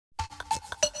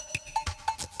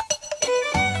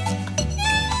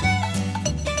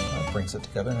brings it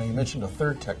together. Now, you mentioned a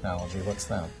third technology. What's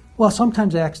that? Well,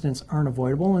 sometimes accidents aren't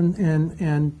avoidable,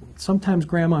 and sometimes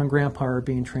grandma and grandpa are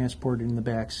being transported in the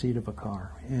back seat of a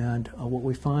car. And what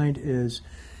we find is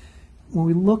when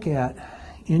we look at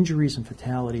injuries and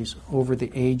fatalities over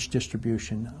the age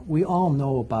distribution, we all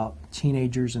know about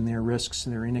teenagers and their risks,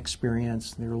 and their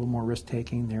inexperience, they're a little more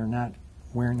risk-taking, they're not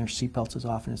wearing their seatbelts as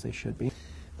often as they should be.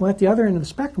 Well, at the other end of the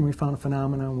spectrum, we found a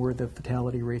phenomenon where the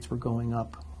fatality rates were going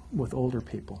up with older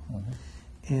people.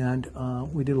 And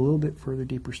we did a little bit further,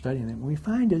 deeper study, and what we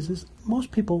find is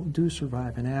most people do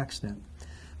survive an accident.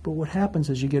 But what happens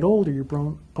as you get older, your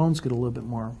bones get a little bit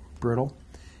more brittle,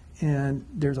 and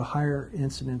there's a higher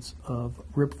incidence of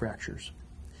rib fractures.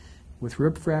 With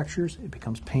rib fractures, it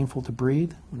becomes painful to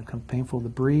breathe. When it becomes painful to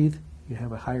breathe, you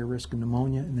have a higher risk of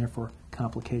pneumonia, and therefore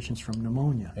complications from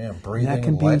pneumonia. Yeah, breathing and that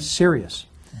can and be life. serious.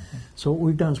 So what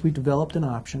we've done is we've developed an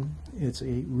option. It's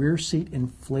a rear seat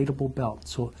inflatable belt.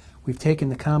 So we've taken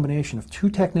the combination of two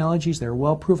technologies that are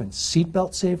well proven.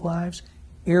 Seatbelt save lives,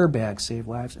 airbags save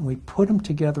lives, and we put them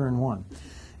together in one.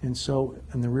 And so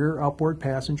in the rear outboard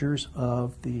passengers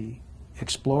of the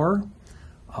Explorer,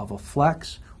 of a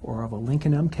Flex, or of a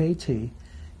Lincoln MKT,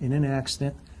 in an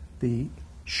accident, the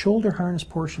shoulder harness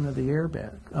portion of the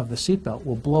airbag, of the seatbelt,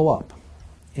 will blow up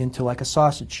into like a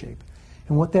sausage shape.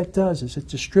 And what that does is it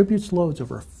distributes loads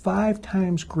over a 5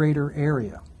 times greater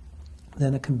area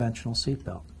than a conventional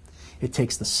seatbelt. It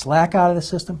takes the slack out of the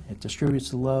system, it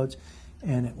distributes the loads,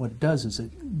 and what it does is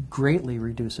it greatly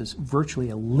reduces, virtually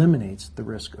eliminates the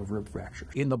risk of rib fracture.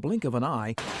 In the blink of an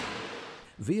eye,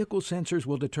 vehicle sensors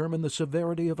will determine the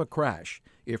severity of a crash.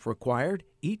 If required,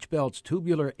 each belt's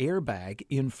tubular airbag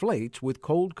inflates with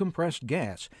cold compressed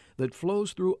gas that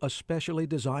flows through a specially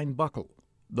designed buckle.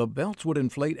 The belts would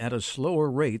inflate at a slower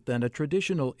rate than a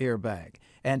traditional airbag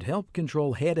and help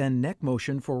control head and neck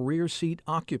motion for rear seat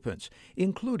occupants,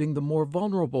 including the more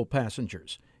vulnerable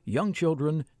passengers, young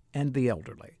children, and the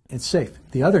elderly. It's safe.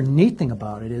 The other neat thing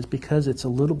about it is because it's a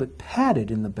little bit padded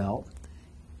in the belt,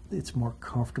 it's more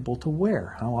comfortable to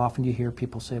wear. How often do you hear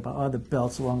people say about, oh, the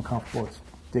belt's a little uncomfortable, it's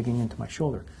digging into my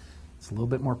shoulder. It's a little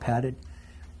bit more padded.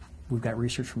 We've got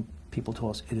research from people who tell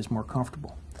us it is more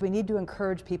comfortable. We need to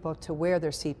encourage people to wear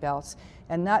their seat belts,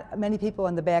 and not many people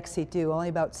in the back seat do, only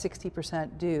about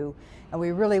 60% do, and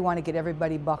we really want to get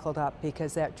everybody buckled up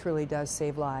because that truly does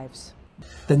save lives.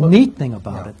 The neat thing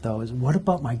about it, though, is what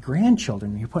about my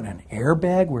grandchildren? You're putting an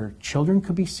airbag where children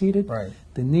could be seated. Right.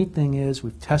 The neat thing is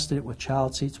we've tested it with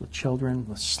child seats, with children,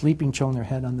 with sleeping children, their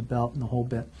head on the belt and the whole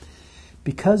bit.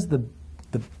 Because the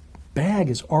bag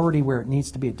is already where it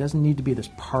needs to be, it doesn't need to be this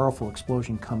powerful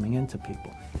explosion coming into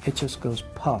people. It just goes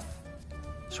puff,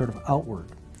 sort of outward.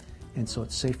 And so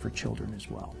it's safe for children as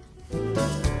well.